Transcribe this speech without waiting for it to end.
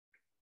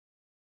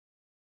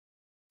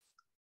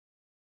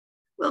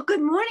Well,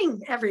 good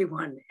morning,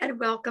 everyone, and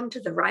welcome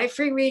to the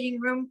Rye-Free Reading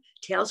Room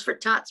Tales for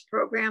Tots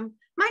program.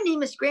 My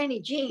name is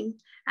Granny Jean,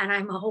 and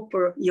I'm a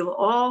hoper you'll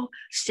all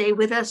stay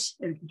with us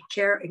and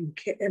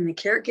the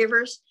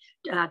caregivers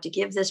to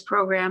give this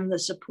program the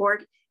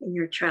support in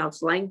your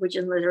child's language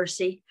and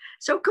literacy.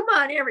 So come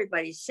on,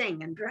 everybody,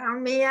 sing and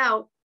drown me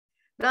out.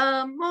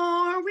 The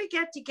more we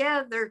get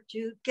together,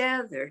 the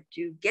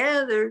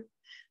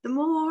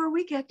more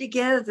we get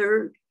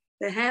together,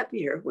 the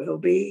happier we'll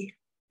be.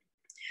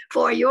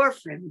 For your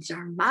friends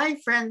are my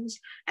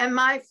friends, and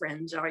my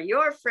friends are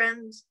your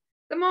friends.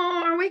 The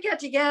more we get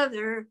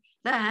together,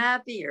 the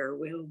happier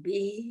we'll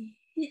be.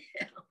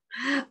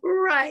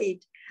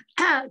 Right.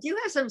 Do you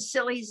have some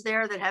sillies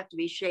there that have to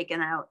be shaken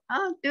out?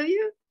 Do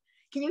you?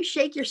 Can you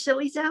shake your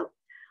sillies out?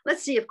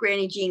 Let's see if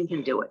Granny Jean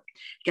can do it.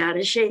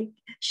 Gotta shake,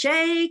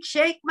 shake,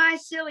 shake my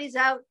sillies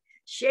out.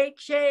 Shake,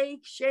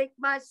 shake, shake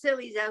my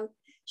sillies out.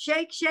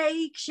 Shake,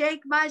 shake,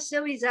 shake my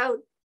sillies out.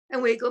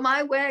 And wiggle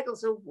my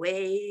waggles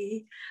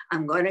away.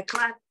 I'm gonna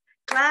clap,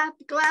 clap,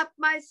 clap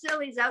my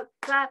sillies out.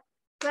 Clap,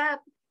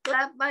 clap,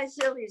 clap my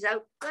sillies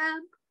out.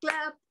 Clap,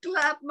 clap,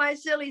 clap my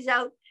sillies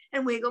out.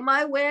 And wiggle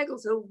my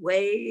waggles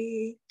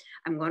away.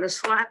 I'm gonna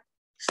slap,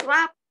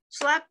 slap,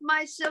 slap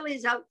my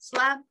sillies out.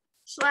 Slap,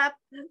 slap,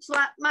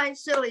 slap my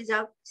sillies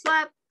out.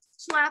 Slap,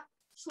 slap,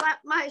 slap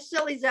my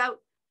sillies out.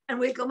 And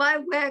wiggle my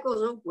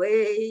waggles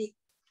away.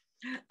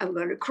 I'm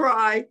gonna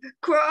cry,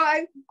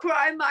 cry,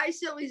 cry my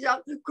sillies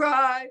out.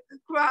 Cry,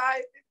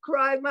 cry,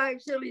 cry my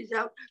sillies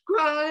out.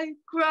 Cry,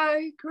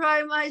 cry,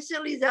 cry my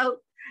sillies out.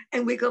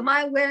 And wiggle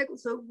my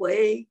waggles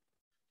away.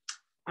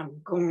 I'm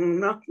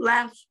gonna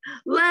laugh,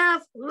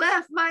 laugh,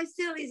 laugh my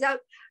sillies out.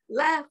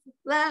 Laugh,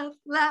 laugh,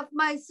 laugh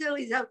my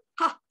sillies out.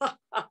 Ha, ha,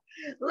 ha.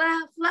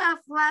 Laugh, laugh,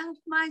 laugh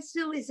my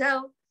sillies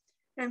out.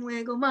 And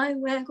wiggle my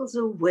waggles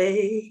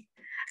away.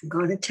 I'm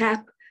gonna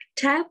tap,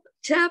 tap,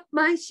 tap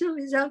my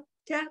sillies out.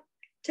 Tap,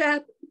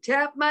 tap,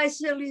 tap my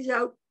sillies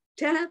out.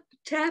 Tap,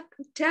 tap,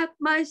 tap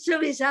my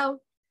sillies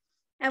out.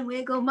 And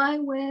wiggle my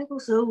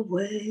waggles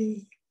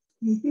away.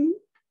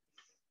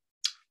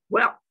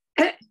 Well,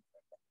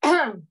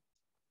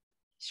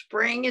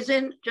 spring is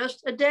in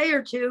just a day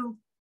or two.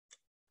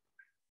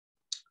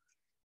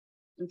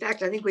 In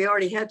fact, I think we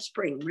already had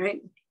spring,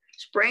 right?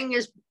 Spring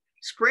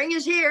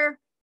is here.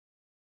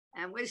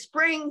 And with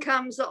spring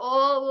comes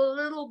all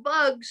the little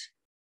bugs,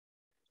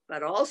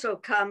 but also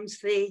comes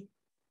the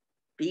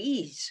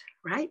bees,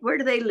 right? Where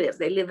do they live?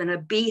 They live in a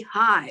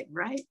beehive,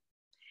 right?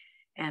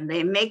 And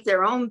they make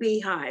their own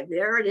beehive.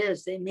 There it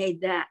is. They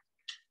made that.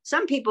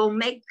 Some people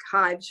make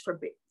hives for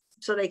bees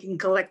so they can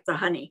collect the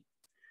honey.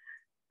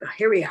 But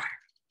here we are.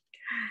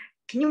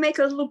 Can you make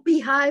a little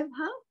beehive,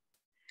 huh?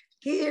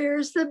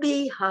 Here's the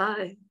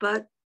beehive,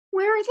 but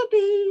where are the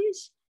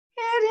bees?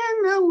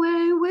 Hidden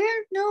away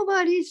where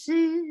nobody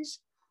sees.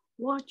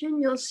 Watch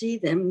and you'll see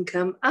them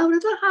come out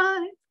of the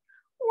hive.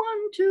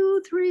 1,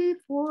 2, 3,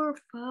 4,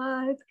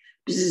 5.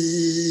 Bzzz.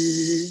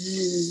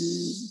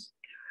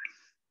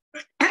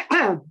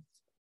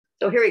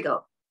 So here we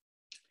go.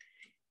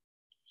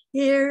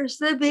 Here's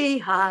the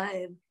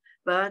beehive,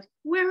 but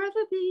where are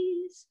the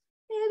bees?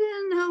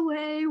 Hidden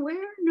away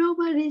where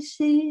nobody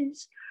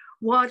sees.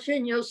 Watch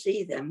and you'll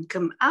see them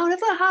come out of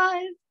the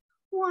hive.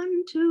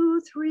 1,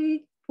 2,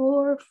 3,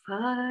 4,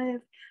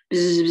 5.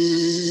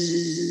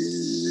 Bzzz.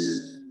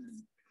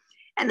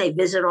 And they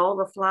visit all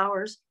the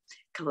flowers,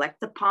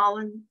 collect the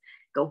pollen,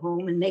 go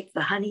home and make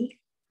the honey,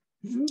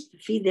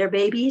 feed their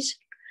babies,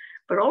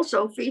 but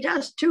also feed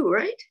us too,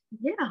 right?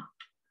 Yeah,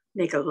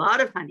 make a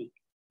lot of honey.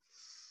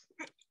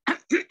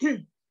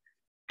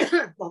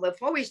 Well,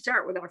 before we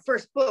start with our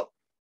first book,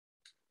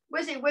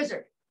 Wizzy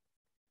Wizard,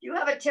 do you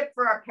have a tip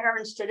for our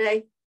parents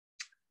today?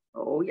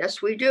 Oh,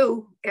 yes, we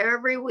do.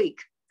 Every week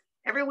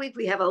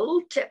we have a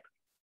little tip,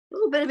 a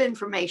little bit of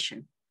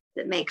information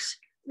that makes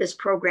this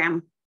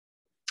program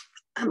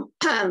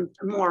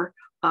more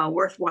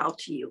worthwhile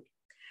to you.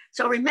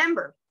 So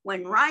remember,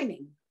 when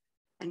rhyming,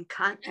 and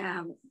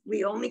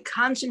we only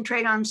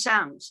concentrate on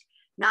sounds,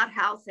 not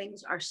how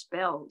things are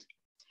spelled.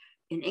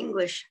 In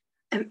English,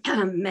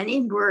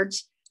 many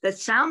words that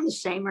sound the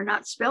same are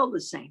not spelled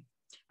the same,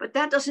 but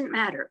that doesn't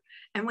matter.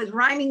 And with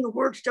rhyming, the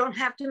words don't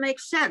have to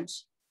make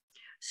sense.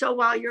 So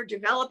while you're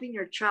developing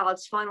your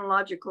child's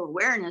phonological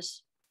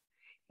awareness,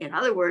 in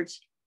other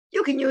words,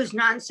 you can use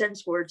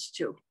nonsense words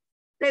too.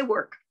 They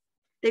work.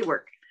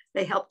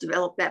 They help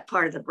develop that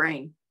part of the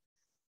brain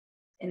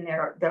in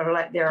their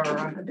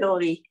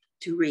ability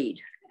to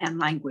read and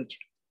language.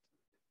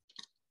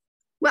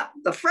 Well,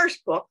 the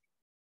first book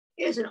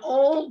is an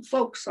old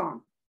folk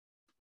song,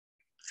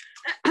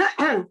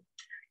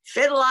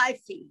 Fiddle I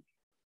Feed.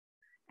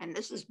 And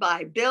this is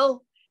by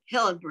Bill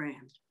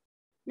Hillenbrand.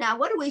 Now,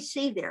 what do we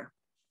see there?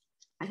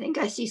 I think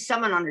I see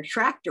someone on a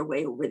tractor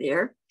way over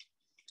there.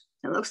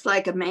 It looks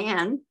like a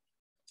man,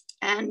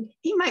 and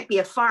he might be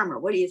a farmer.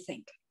 What do you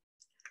think?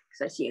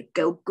 Because I see a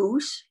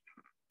goose,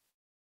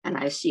 and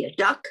I see a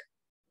duck,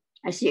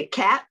 I see a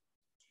cat,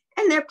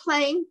 and they're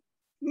playing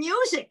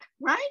music,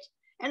 right?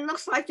 And it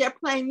looks like they're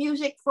playing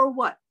music for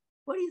what?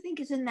 What do you think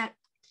is in that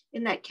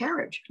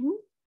carriage?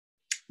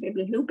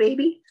 Maybe a new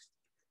baby?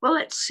 Well,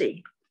 let's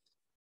see.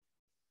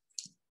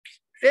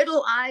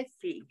 Fiddle I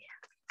fee.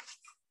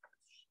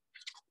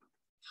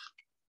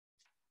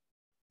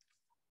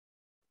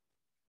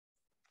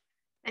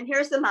 And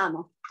here's the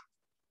mama.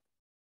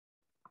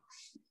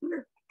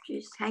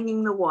 She's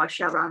hanging the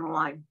wash out on a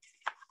line.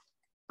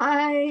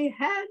 I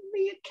had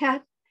me a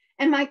cat,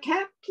 and my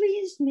cat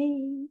pleased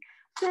me.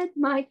 Fed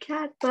my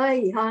cat by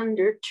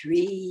yonder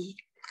tree.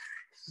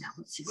 Now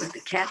let's see what the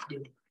cat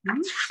do.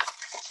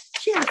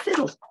 She had a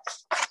fiddle.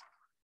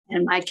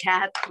 And my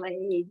cat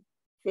played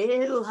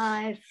fiddle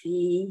I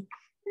fee.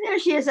 And there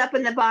she is up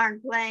in the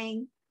barn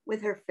playing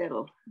with her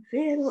fiddle.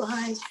 Fiddle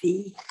I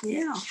fee.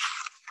 Yeah.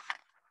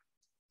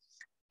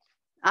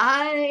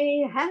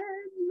 I had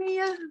me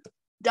a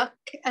duck,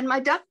 and my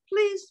duck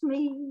pleased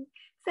me.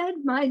 Fed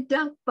my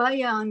duck by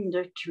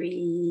yonder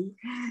tree.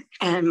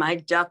 And my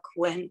duck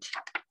went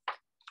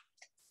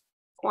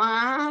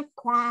quack,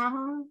 quack.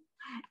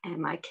 And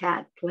my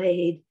cat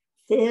played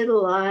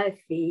fiddle I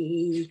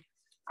fee.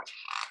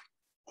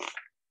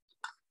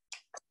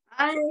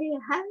 I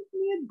had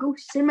me a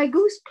goose, and my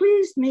goose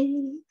pleased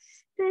me.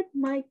 Fed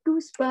my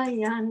goose by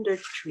yonder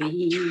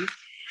tree.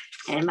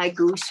 And my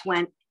goose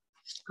went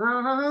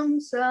some,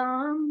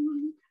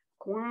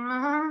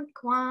 quack,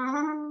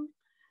 quack.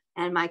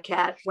 And my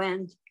cat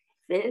went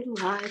fiddle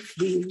I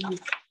fee.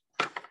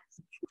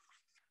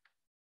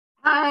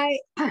 I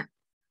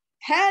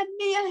had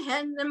me a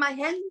hen, and my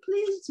hen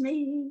pleased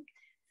me.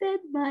 Fed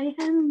my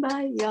hen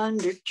by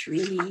yonder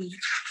tree.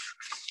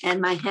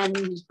 And my hen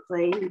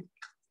played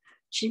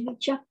chimmy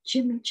chuck,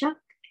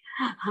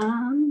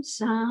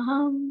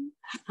 some,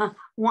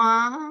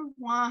 wah,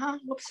 wah.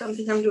 Oops, I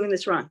think I'm doing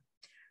this wrong.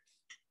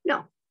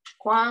 No,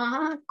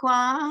 quack,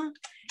 quack.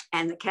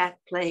 And the cat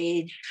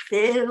played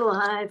fiddle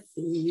I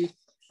fee.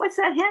 What's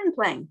that hen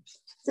playing?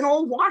 It's an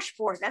old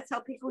washboard. That's how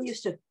people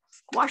used to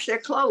wash their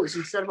clothes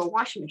instead of a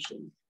washing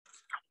machine.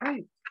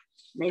 Right.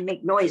 They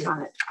make noise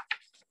on it.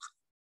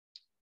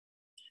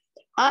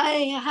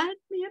 I had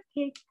me a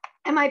pig,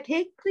 and my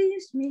pig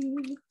pleased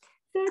me.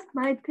 Fed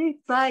my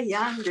pig by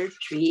yonder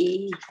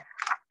tree.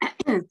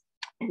 And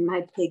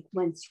my pig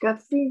went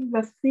scruffy,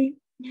 ruffy.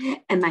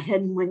 And my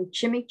hen went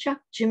chimmy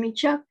chuck,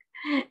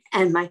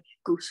 and my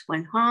goose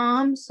went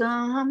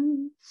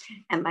some,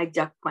 and my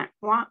duck went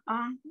wah,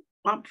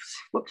 whoops,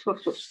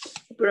 whoops.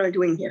 What am I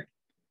doing here?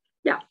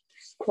 Yeah,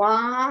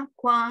 quack,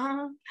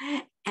 quack,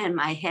 and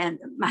my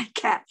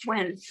cat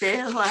went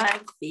fiddle I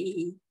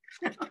fee.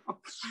 A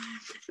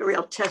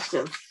real test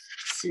of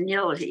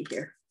senility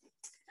here.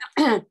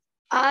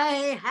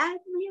 I had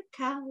me a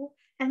cow,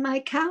 and my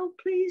cow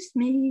pleased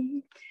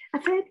me. I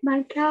fed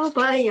my cow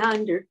by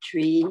yonder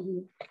tree.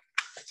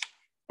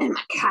 And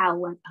my cow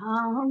went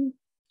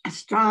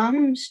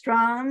strum,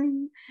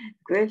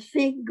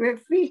 griffy,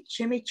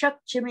 chimmy chuck,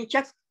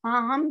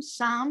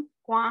 some,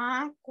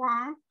 quack,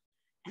 quack.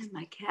 And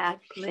my cat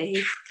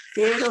played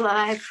fiddle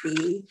I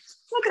fee.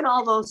 Look at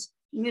all those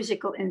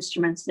musical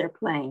instruments they're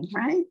playing,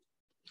 right?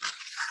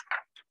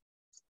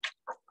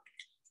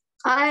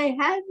 I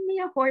had me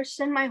a horse,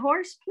 and my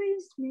horse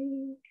pleased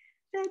me.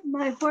 Fed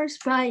my horse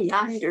by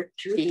yonder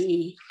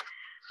tree.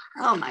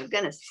 Oh my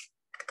goodness.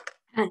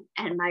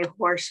 And my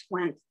horse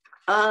went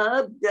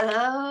dub,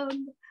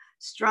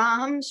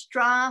 strum,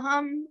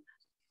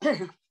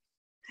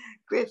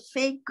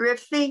 griffy,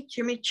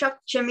 chimmy chuck.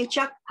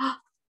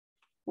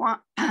 Oh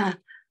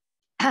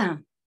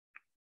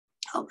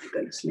my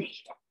goodness me.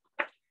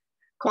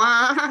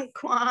 Quack,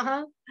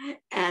 quack.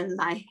 And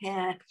my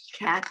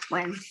cat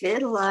went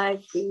fiddle I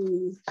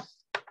fee.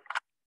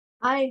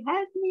 I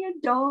had me a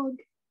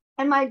dog,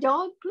 and my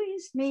dog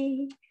pleased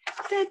me.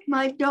 Fed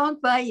my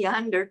dog by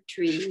yonder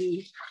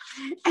tree.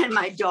 And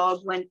my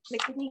dog went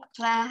clickety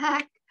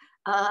clack,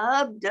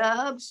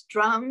 dub,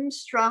 strum,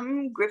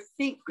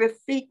 griffy,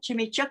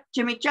 chimmy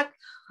chuck,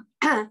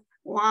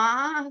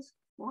 wah,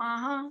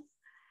 wah.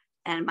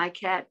 And my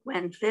cat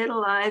went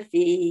fiddle I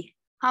fee,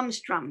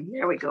 humstrum.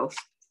 There we go,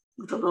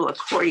 with a little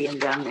accordion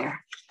down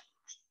there.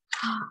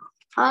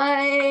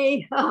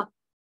 It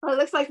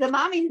looks like the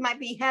mommies might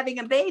be having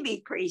a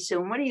baby pretty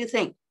soon. What do you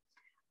think?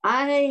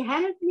 I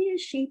had me a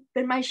sheep,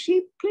 and my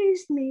sheep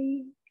pleased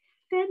me.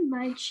 Fed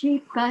my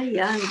sheep by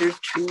yonder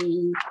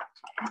tree.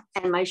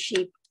 And my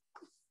sheep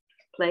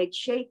played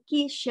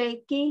shaky,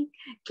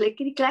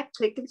 clickety clack,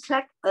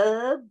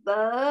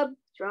 bub,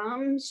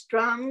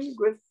 strum,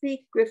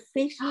 griffy,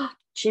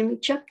 chimmy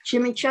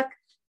chuck,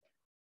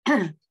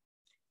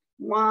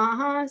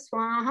 wah,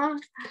 swah,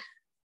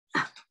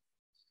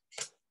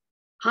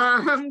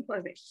 hum,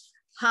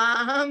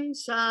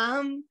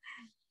 some,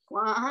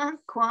 quack,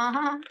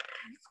 quack,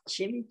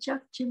 chimmy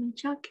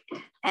chuck,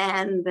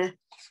 and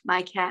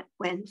my cat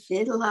went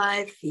fiddle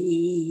I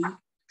fee.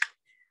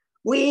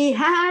 We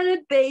had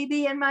a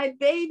baby, and my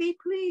baby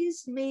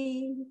pleased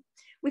me.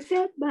 We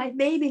fed my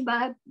baby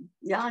by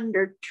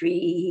yonder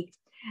tree,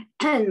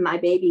 and my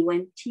baby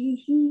went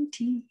tee,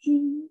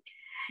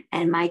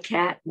 and my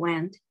cat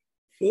went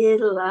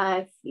fiddle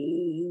I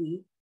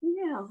fee.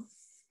 Yeah,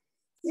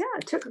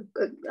 it took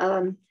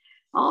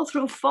all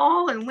through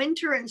fall and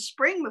winter and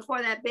spring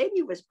before that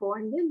baby was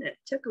born, didn't it? It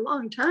took a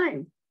long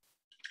time.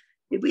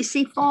 Did we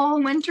see fall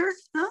and winter?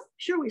 Huh?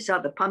 Sure, we saw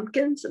the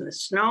pumpkins and the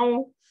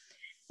snow,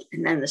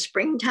 and then the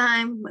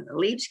springtime when the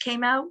leaves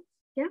came out.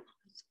 Yeah,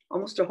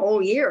 almost a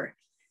whole year.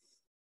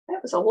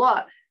 That was a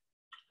lot.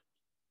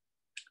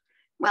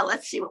 Well,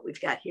 let's see what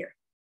we've got here.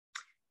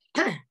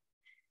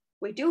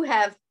 We do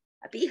have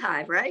a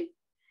beehive, right?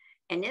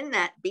 And in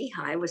that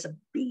beehive was a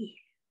bee.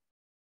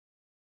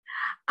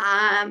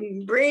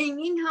 I'm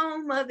bringing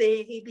home a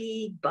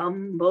baby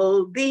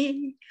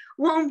bumblebee.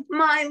 Won't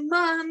my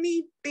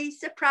mommy be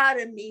so proud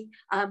of me?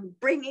 I'm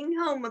bringing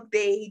home a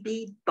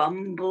baby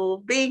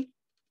bumblebee.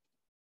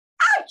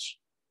 Ouch!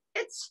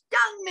 It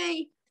stung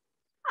me.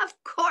 Of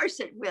course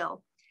it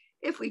will.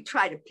 If we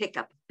try to pick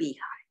up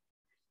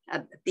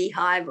a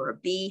beehive or a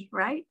bee,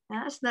 right?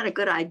 That's not a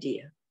good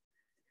idea.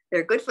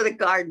 They're good for the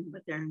garden,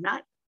 but they're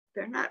not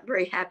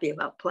very happy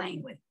about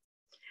playing with.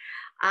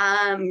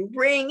 I'm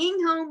bringing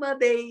home a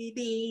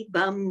baby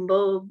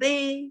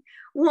bumblebee.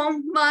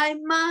 Won't my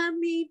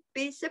mommy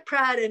be so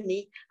proud of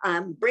me?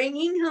 I'm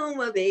bringing home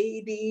a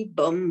baby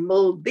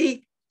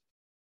bumblebee.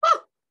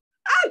 Oh,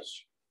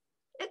 ouch!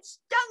 It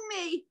stung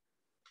me.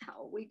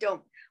 No, we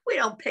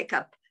don't pick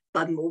up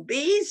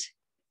bumblebees.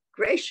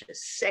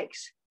 Gracious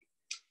sakes.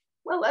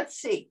 Well, let's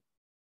see.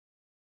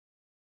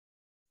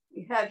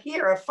 We have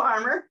here a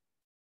farmer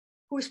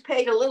who's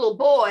paid a little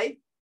boy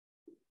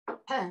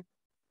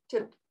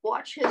to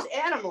watch his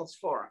animals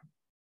for him.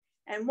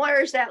 And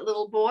where is that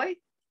little boy?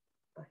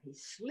 But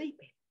he's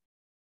sleeping.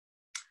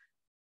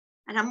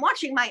 And I'm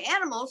watching my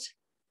animals.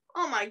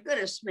 Oh my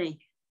goodness me.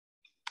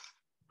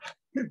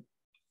 Little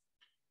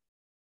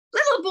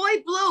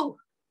boy Blue,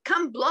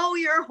 come blow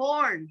your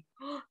horn.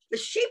 The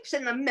sheep's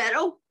in the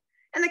meadow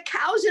and the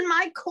cow's in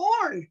my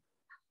corn.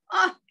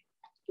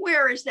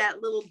 Where is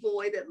that little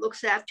boy that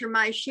looks after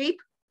my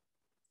sheep?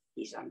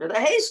 He's under the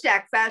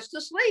haystack fast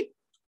asleep.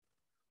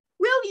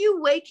 Will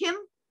you wake him?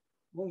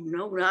 Oh,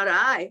 no, not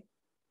I.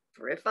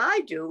 For if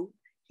I do,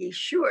 he's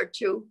sure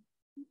to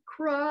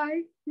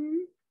cry.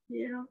 You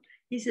know,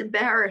 he's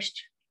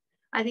embarrassed.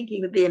 I think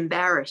he would be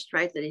embarrassed,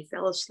 right, that he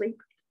fell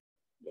asleep.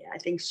 Yeah, I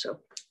think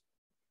so.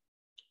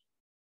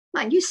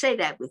 Come on, you say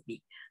that with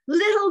me.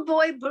 Little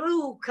boy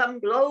Blue, come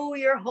blow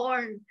your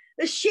horn.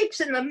 The sheep's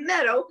in the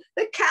meadow,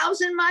 the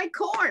cow's in my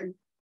corn.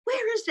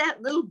 Where is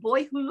that little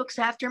boy who looks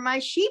after my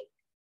sheep?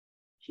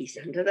 He's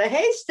under the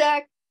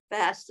haystack,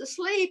 fast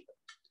asleep.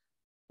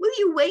 Will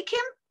you wake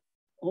him?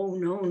 Oh,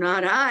 no,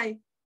 not I.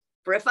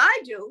 For if I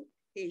do,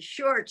 he's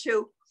sure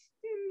to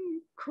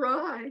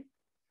cry.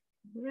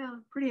 Yeah,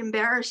 pretty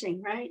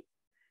embarrassing, right?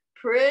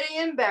 Pretty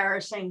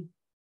embarrassing.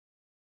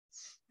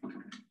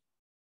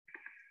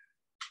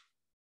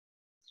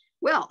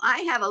 Well,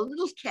 I have a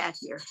little cat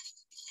here.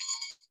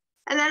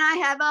 And then I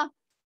have a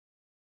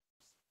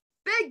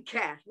big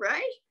cat,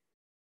 right?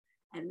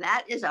 And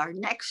that is our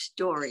next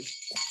story.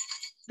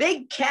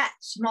 Big cat,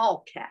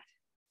 small cat,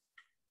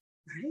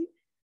 right?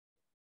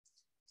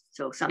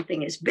 So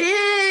something is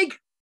big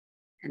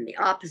and the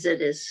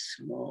opposite is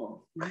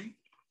small, right?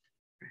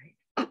 Right.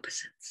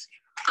 Opposites.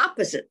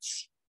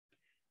 Opposites.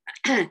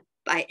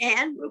 By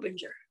Anne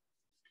Rubinger.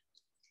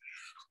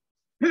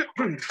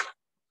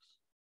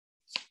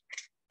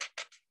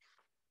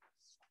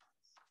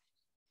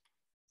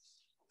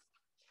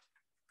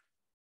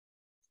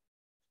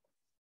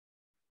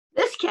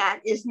 This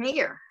cat is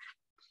near.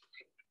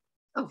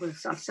 Oh,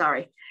 I'm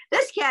sorry.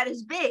 This cat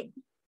is big.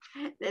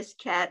 This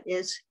cat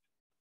is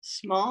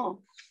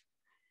small.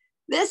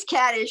 This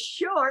cat is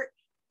short.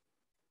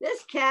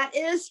 This cat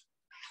is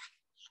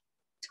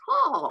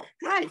tall.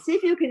 Right, see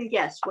if you can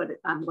guess what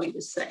I'm going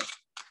to say.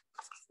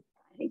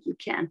 I think you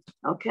can,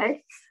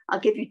 okay? I'll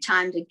give you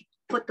time to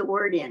put the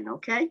word in,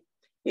 okay?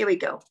 Here we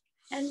go.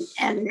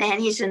 And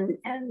nannies and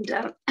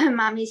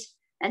mommies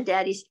and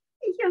daddies,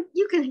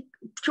 you can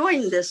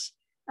join this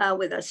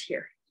with us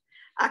here.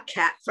 A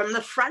cat from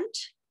the front,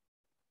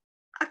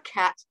 a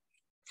cat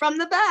from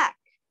the back,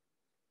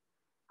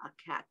 a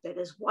cat that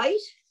is white,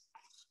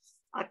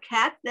 a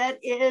cat that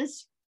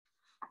is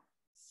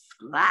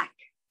black,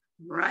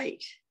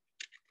 right.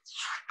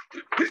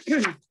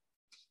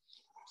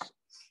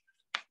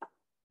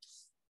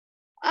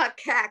 A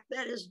cat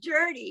that is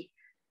dirty,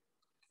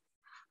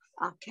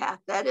 a cat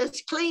that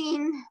is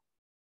clean.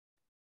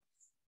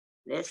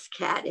 This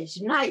cat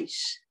is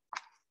nice.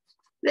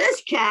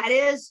 This cat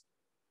is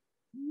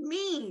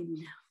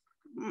mean.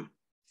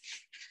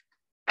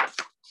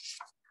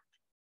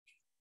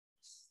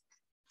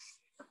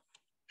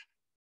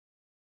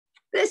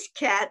 This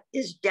cat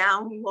is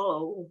down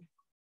low.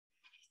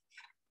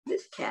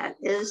 This cat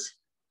is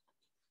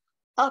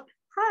up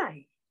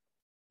high.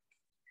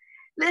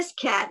 This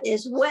cat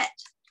is wet.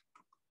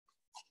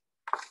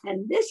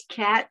 And this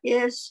cat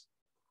is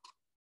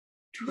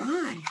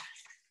dry.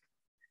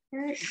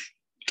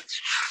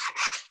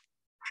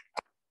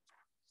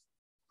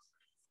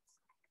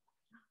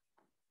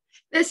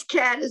 This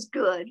cat is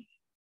good.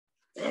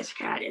 This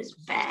cat is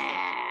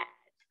bad.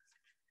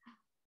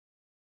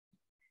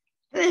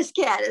 This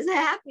cat is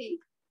happy.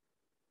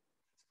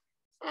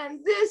 And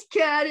this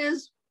cat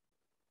is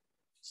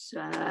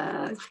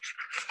sad.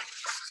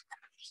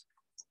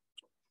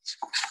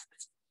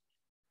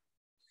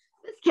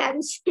 This cat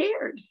is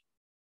scared.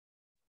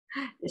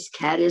 This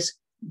cat is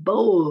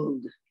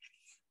bold.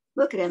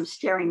 Look at him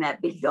staring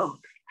that big dog.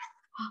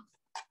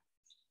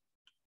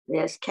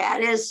 This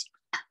cat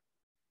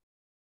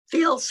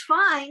feels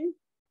fine.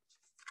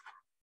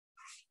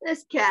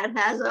 This cat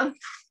has a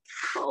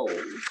cold.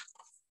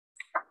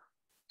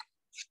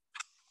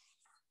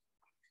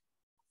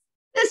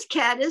 This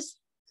cat is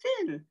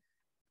thin.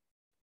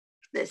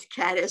 This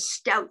cat is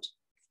stout.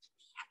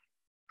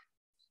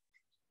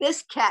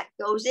 This cat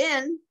goes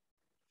in.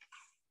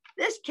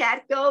 This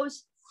cat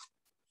goes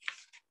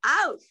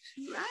out.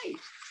 Right.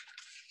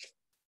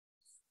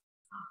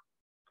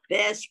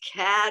 This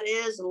cat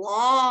is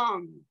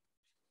long.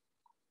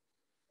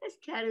 This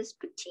cat is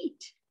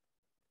petite.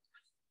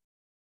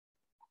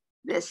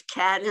 This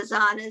cat is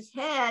on his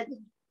head.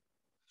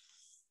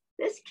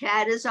 This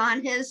cat is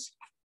on his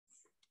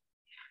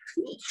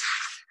feet.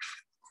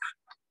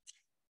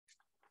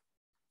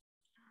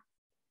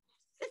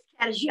 This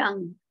cat is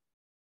young.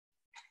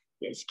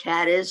 This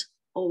cat is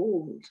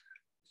old.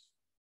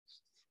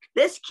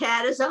 This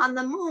cat is on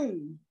the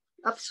moon.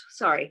 Oops,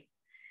 sorry.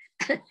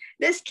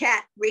 This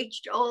cat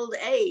reached old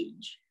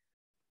age.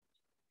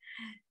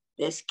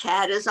 This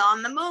cat is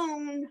on the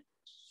moon.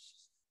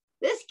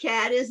 This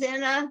cat is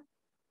in a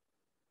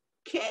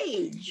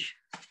cage.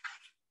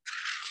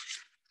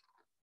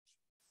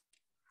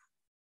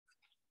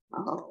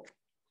 Oh.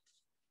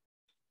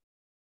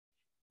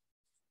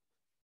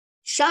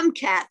 Some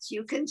cats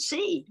you can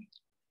see.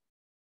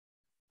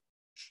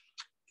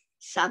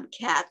 Some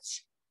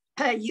cats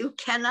you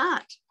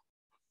cannot.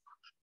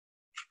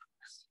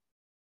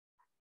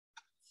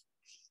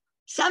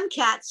 Some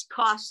cats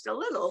cost a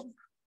little.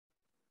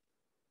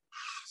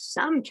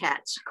 Some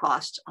cats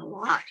cost a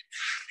lot.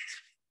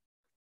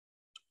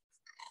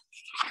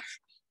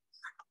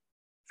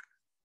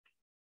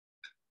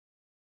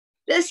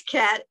 This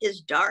cat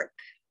is dark.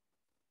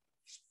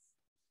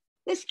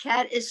 This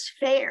cat is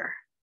fair.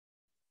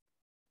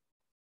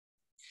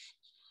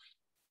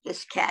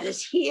 This cat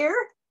is here.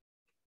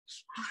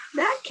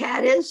 That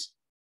cat is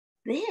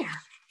there.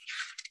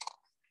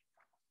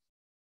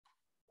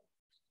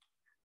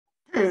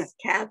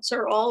 Cats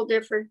are all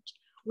different.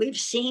 We've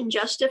seen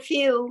just a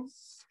few,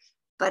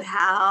 but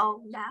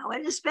how now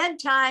it is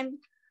bedtime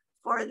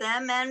for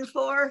them and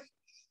for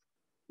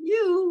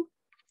you.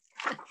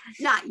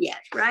 Not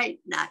yet, right?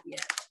 Not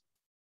yet.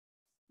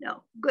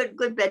 No,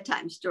 good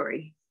bedtime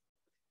story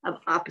of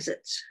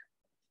opposites.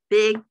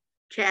 Big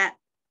cat,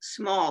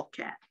 small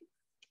cat.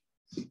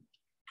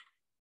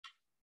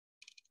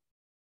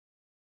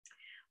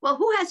 Well,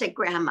 who has a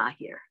grandma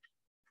here?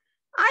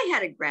 I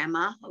had a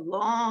grandma a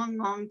long,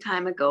 long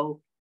time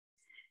ago,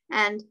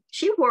 and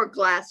she wore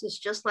glasses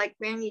just like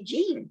Granny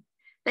Jean.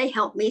 They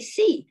helped me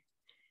see,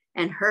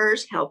 and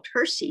hers helped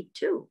her see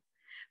too.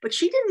 But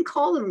she didn't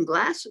call them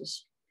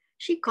glasses.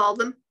 She called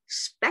them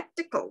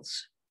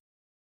spectacles.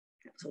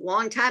 That was a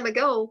long time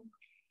ago.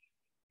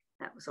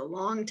 That was a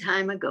long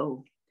time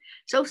ago.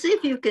 So see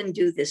if you can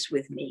do this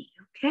with me,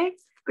 okay?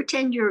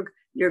 Pretend you're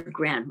your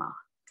grandma,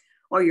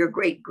 or your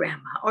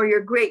great-grandma, or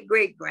your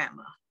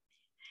great-great-grandma.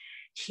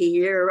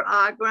 Here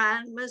are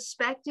grandma's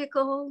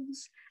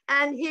spectacles,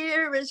 and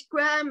here is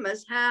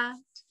grandma's hat.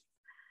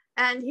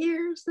 And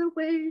here's the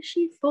way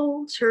she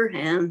folds her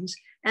hands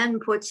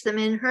and puts them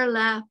in her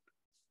lap.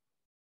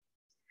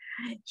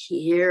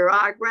 Here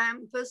are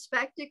grandpa's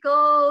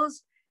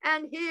spectacles,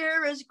 and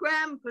here is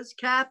grandpa's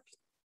cap.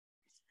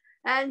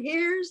 And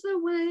here's the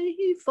way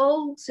he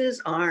folds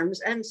his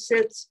arms and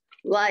sits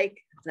like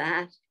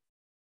that.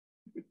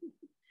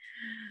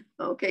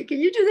 Okay, can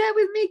you do that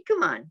with me?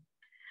 Come on.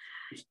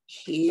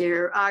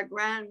 Here are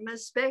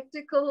grandma's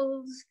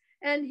spectacles,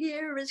 and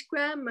here is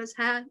grandma's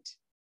hat.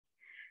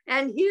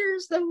 And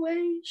here's the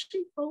way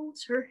she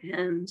folds her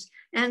hands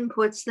and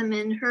puts them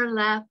in her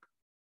lap.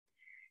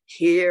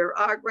 Here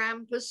are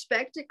grandpa's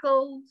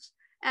spectacles,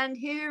 and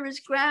here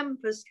is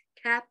grandpa's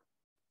cap.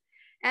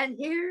 And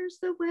here's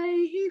the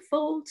way he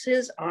folds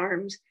his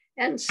arms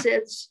and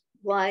sits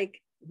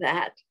like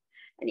that.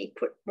 And he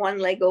put one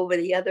leg over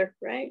the other,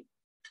 right?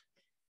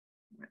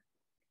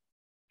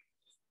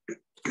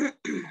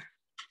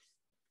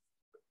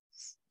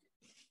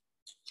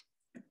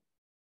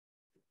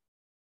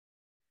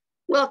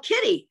 Well,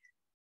 Kitty,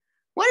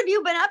 what have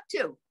you been up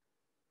to?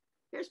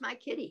 Here's my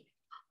kitty.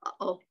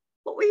 Uh-oh,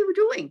 what were you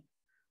doing?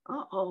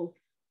 Uh-oh,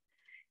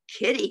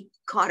 Kitty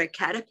caught a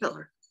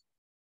caterpillar.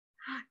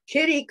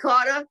 Kitty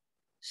caught a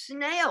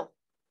snail.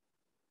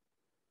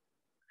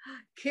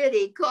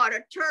 Kitty caught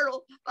a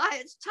turtle by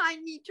its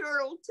tiny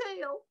turtle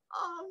tail.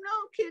 Oh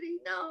no, Kitty,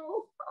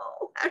 no.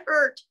 Oh, that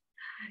hurt.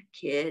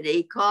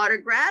 Kitty caught a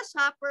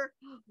grasshopper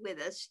with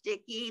a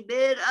sticky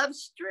bit of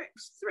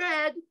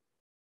thread.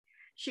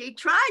 She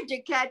tried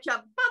to catch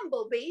a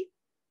bumblebee,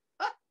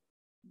 but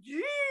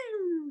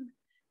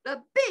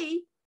the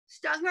bee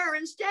stung her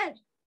instead.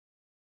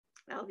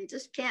 Well, you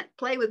just can't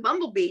play with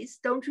bumblebees.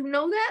 Don't you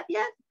know that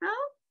yet? No?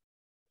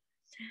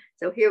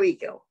 So here we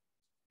go.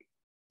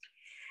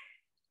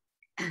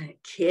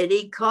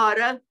 Kitty caught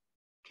a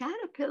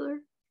caterpillar.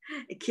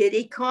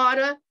 Kitty caught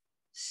a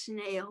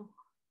snail.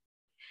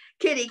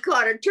 Kitty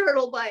caught a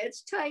turtle by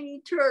its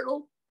tiny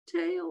turtle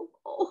tail.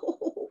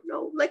 Oh,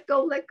 no, let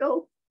go, let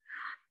go.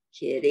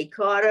 Kitty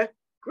caught a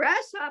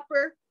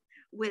grasshopper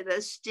with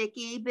a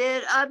sticky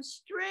bit of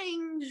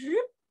string.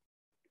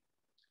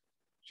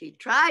 She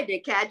tried to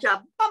catch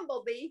a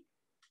bumblebee.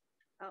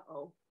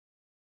 Uh-oh.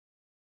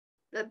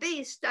 The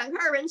bee stung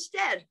her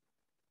instead.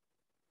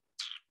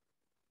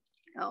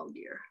 Oh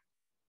dear.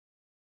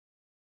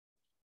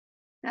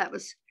 That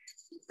was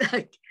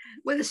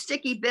with a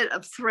sticky bit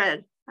of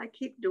thread. I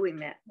keep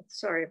doing that.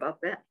 Sorry about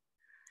that.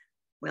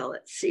 Well,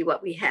 let's see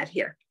what we have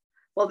here.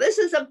 Well, this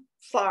is a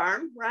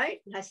farm,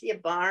 right? I see a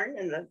barn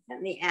and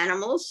the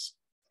animals.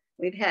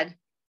 We've had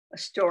a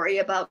story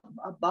about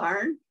a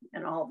barn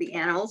and all the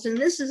animals. And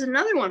this is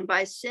another one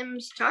by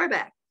Sims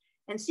Tarback.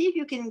 And see if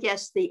you can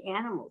guess the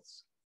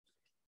animals.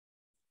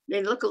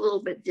 They look a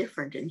little bit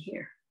different in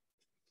here.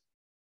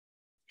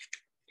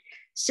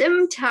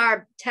 Sim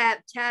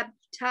Tarback,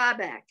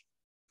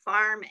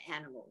 farm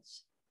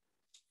animals.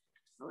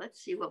 Well,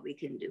 let's see what we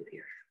can do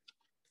here.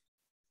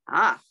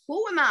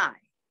 Who am I?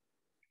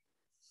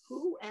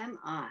 Who am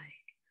I?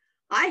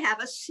 I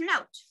have a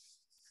snout.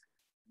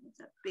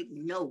 That big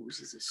nose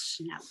is a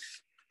snout.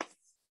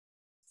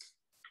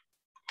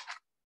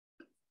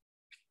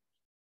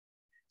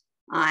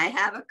 I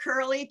have a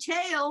curly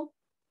tail.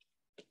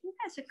 Who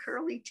has a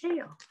curly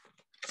tail?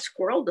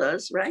 Squirrel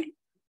does, right?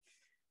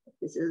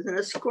 This isn't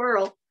a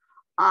squirrel.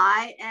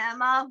 I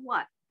am a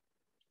what?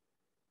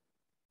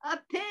 A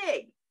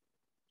pig.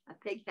 A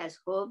pig has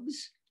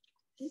hooves.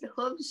 See the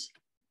hooves?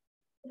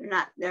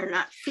 They're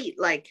not feet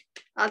like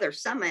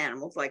some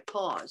animals like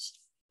paws.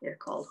 They're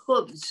called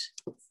hooves.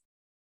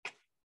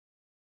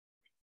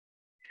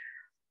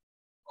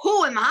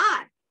 Who am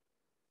I?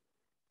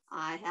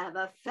 I have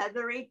a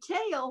feathery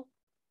tail.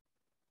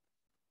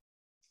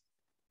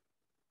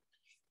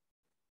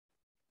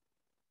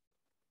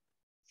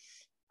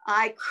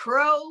 I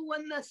crow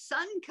when the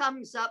sun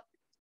comes up.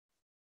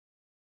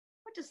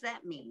 What does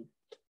that mean?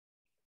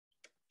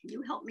 Can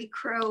you help me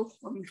crow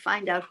when we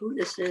find out who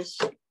this is?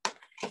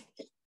 Let's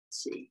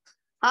see.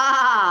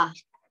 I'm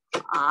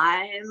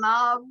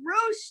a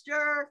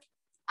rooster.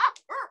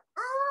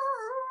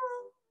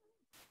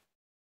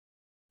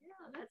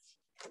 Yeah,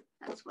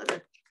 that's what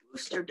a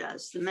rooster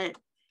does the minute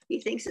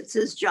he thinks it's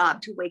his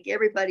job to wake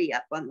everybody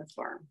up on the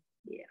farm.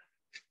 Yeah.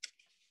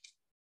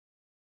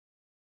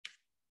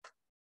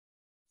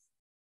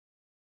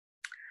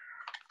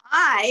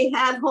 I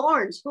have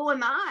horns. Who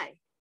am I?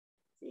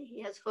 See,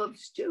 he has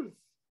hooves too.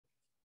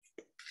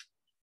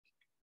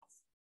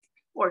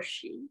 Or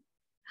she.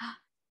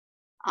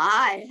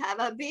 I have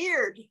a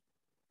beard.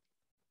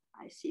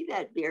 I see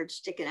that beard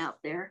sticking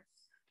out there.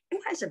 Who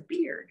has a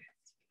beard?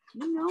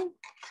 Do you know?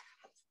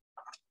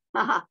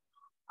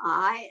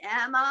 I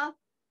am a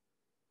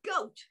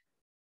goat.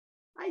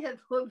 I have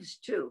hooves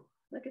too.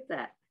 Look at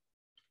that.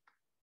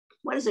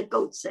 What does a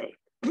goat say?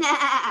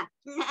 Nah,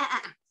 nah.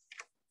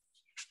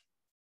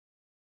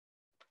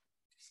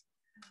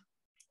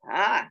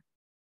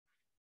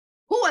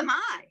 Who am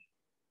I?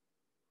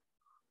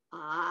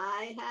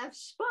 I have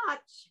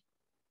spots.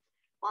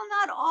 Well,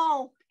 not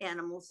all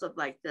animals look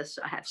like this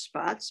have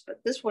spots, but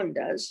this one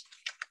does.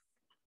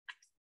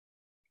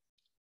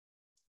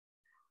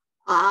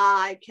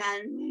 I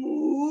can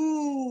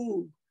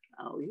move.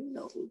 Oh, you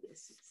know who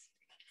this is,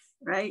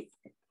 right?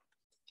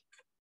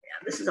 Yeah,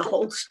 this is a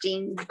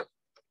Holstein.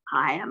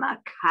 I am a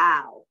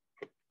cow.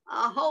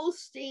 A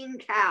Holstein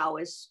cow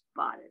is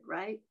spotted,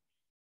 right?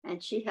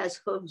 And she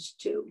has hooves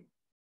too.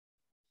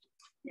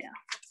 Yeah.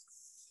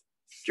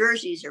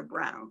 Jerseys are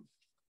brown.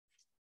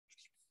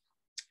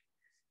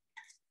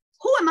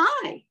 Who am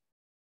I?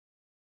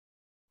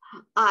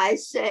 I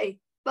say,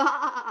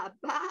 ba,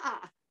 ba.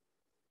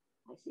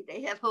 I see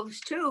they have hooves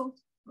too,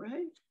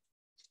 right?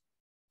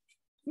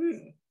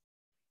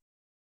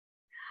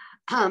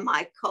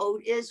 My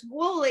coat is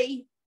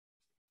woolly.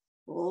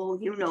 Oh,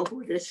 you know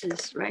who this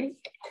is, right?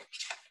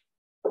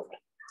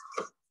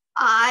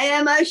 I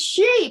am a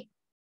sheep.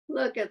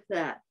 Look at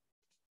that.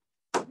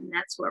 And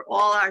that's where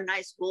all our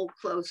nice wool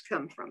clothes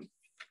come from.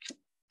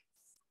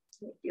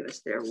 They give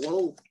us their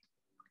wool.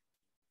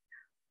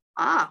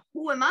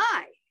 Who am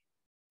I?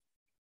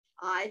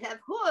 I have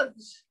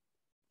hooves.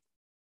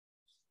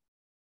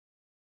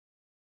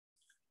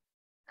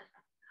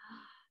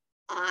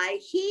 I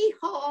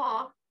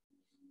hee-haw.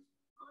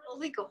 I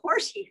don't think a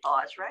horse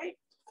hee-haws, right?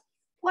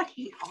 What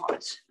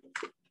hee-haws?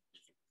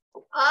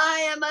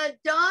 I am a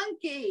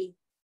donkey.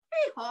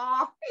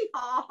 Hee-haw,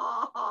 hee-haw,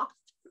 haw, haw.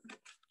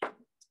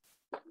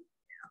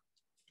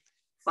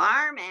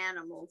 Farm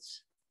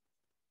animals.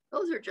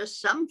 Those are just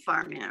some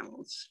farm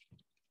animals.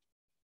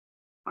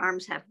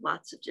 Farms have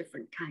lots of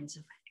different kinds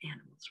of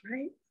animals,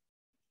 right?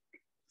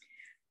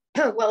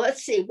 Well,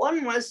 let's see.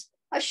 One was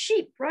a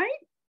sheep, right?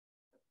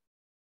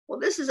 Well,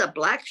 this is a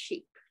black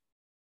sheep.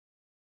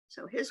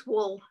 So his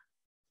wool,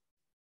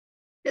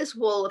 if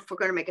we're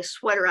going to make a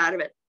sweater out of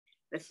it,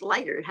 it's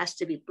lighter. It has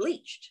to be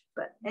bleached.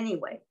 But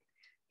anyway,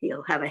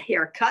 he'll have a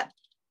haircut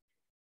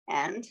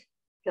and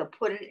he'll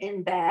put it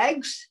in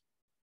bags.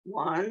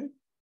 1,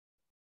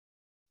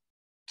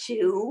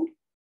 2,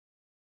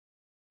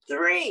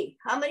 3.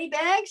 How many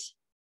bags?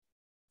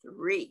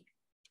 3.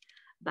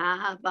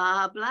 Ba,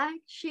 ba, black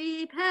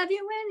sheep, have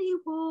you any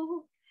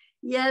wool?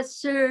 Yes,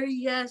 sir,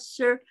 yes,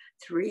 sir.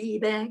 3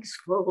 bags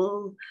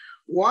full.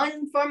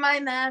 1 for my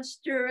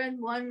master and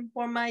 1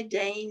 for my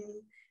dame,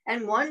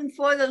 and 1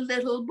 for the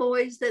little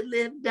boys that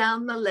live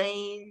down the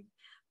lane.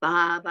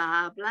 Ba,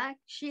 ba, black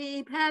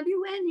sheep, have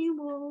you any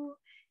wool?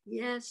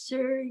 Yes,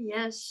 sir,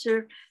 yes,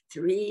 sir.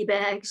 3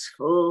 bags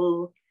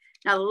full.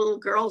 Now, little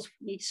girls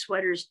need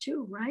sweaters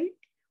too, right?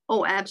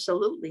 Oh,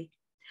 absolutely.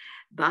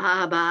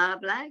 Ba, ba,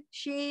 black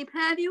sheep,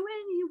 have you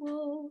any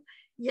wool?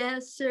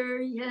 Yes, sir,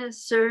 yes,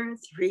 sir.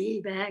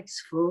 3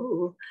 bags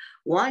full.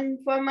 1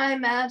 for my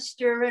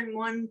master and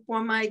 1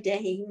 for my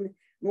dame.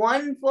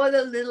 1 for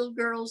the little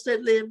girls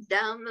that live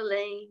down the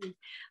lane.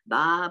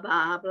 Ba,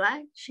 ba,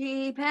 black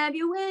sheep, have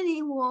you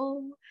any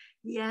wool?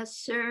 Yes,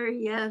 sir,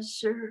 yes,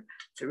 sir.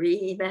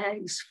 3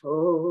 bags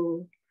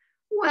full.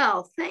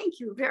 Well,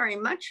 thank you very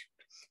much.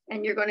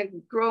 And you're going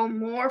to grow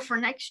more for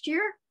next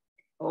year?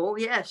 Oh,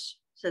 yes,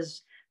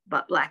 says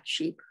Black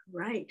Sheep.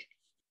 Right.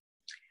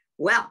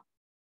 Well,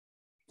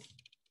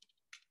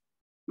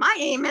 my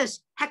name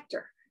is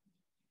Hector.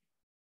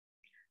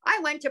 I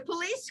went to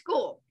police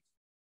school.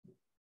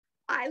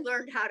 I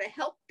learned how to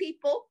help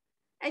people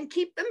and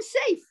keep them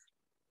safe.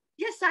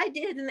 Yes, I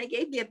did. And they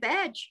gave me a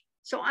badge.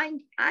 So I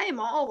am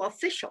all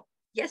official.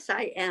 Yes,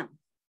 I am.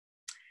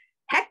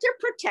 Hector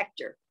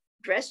Protector,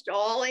 dressed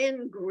all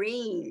in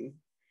green.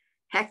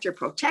 Hector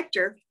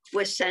Protector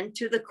was sent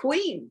to the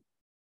Queen.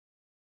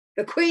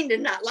 The Queen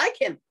did not like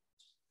him,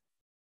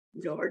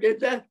 nor did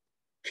the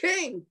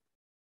King.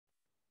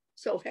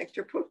 So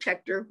Hector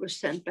Protector was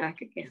sent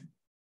back again.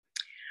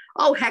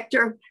 Oh,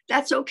 Hector,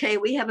 that's okay.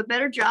 We have a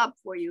better job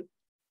for you.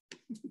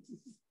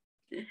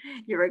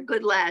 You're a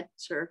good lad,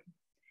 sir.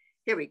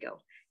 Here we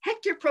go.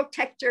 Hector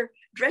Protector,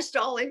 dressed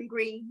all in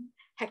green.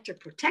 Hector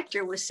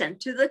Protector was sent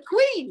to the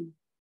Queen.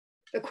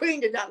 The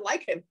Queen did not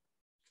like him,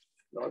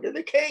 nor did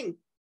the King.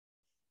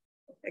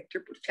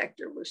 Hector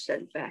Protector was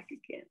sent back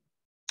again.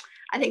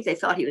 I think they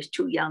thought he was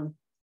too young,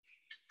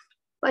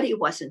 but he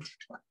wasn't.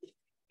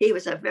 He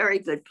was a very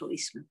good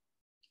policeman.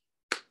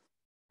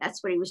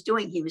 That's what he was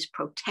doing. He was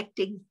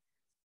protecting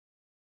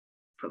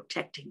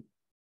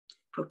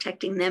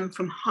them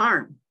from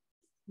harm.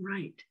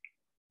 Right.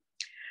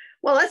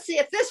 Well, let's see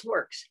if this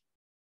works.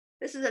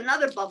 This is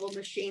another bubble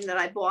machine that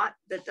I bought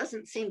that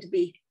doesn't seem to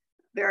be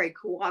very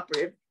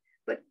cooperative.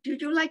 But do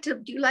you like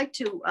to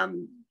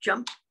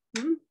jump?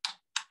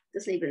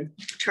 Doesn't even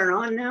turn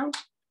on now.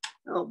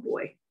 Oh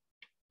boy.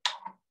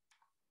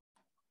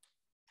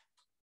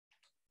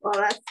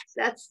 Well,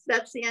 that's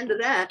the end of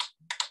that.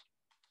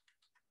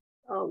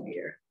 Oh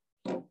dear.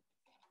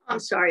 I'm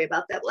sorry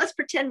about that. Let's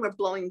pretend we're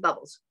blowing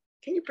bubbles.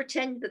 Can you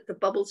pretend that the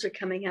bubbles are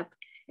coming up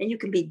and you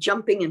can be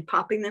jumping and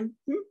popping them?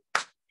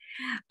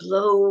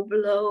 Blow,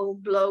 blow,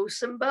 blow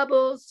some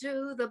bubbles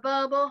to the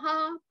bubble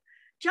hop.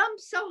 Jump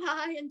so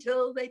high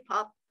until they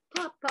pop,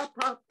 pop, pop,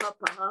 pop, pop,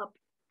 pop.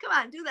 Come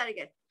on, do that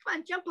again. Come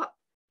on, jump up.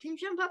 Can you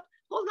jump up?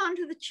 Hold on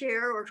to the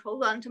chair or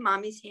hold on to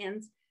mommy's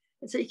hands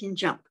and so you can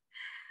jump.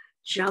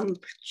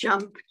 Jump,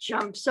 jump,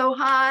 jump so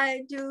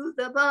high, do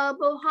the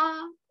bubble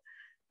hop.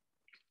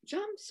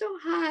 Jump so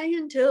high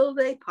until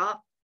they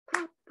pop,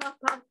 pop, pop,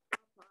 pop,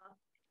 pop,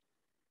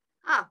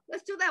 pop.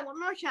 Let's do that one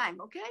more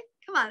time, okay?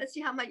 Come on, let's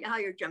see how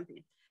you're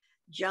jumping.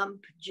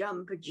 Jump,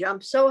 jump,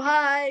 jump so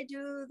high,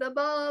 do the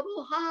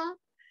bubble hop.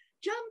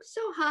 Jump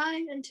so high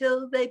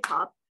until they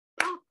pop,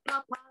 pop,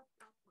 pop, pop,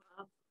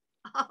 pop,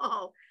 pop.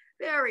 Oh,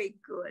 very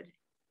good,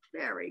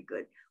 very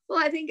good. Well,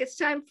 I think it's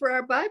time for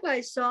our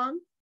bye-bye song.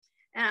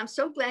 And I'm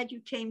so glad you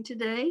came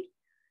today.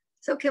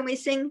 So can we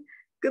sing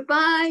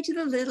goodbye to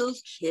the little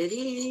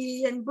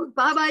kitty and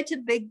bye-bye to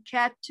Big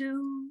Cat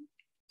too?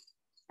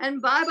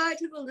 And bye-bye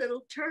to the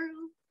little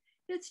turtle.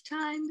 It's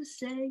time to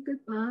say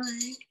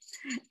goodbye.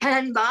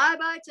 And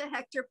bye-bye to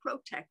Hector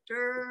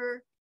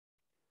Protector.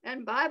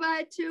 And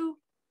bye-bye to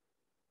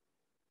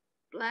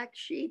Black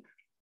Sheep.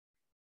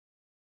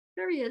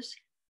 There he is.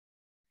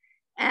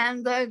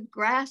 And the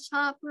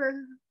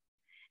grasshopper.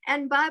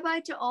 And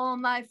bye-bye to all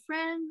my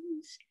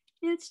friends.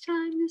 It's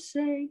time to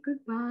say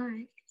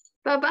goodbye.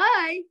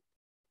 Bye-bye.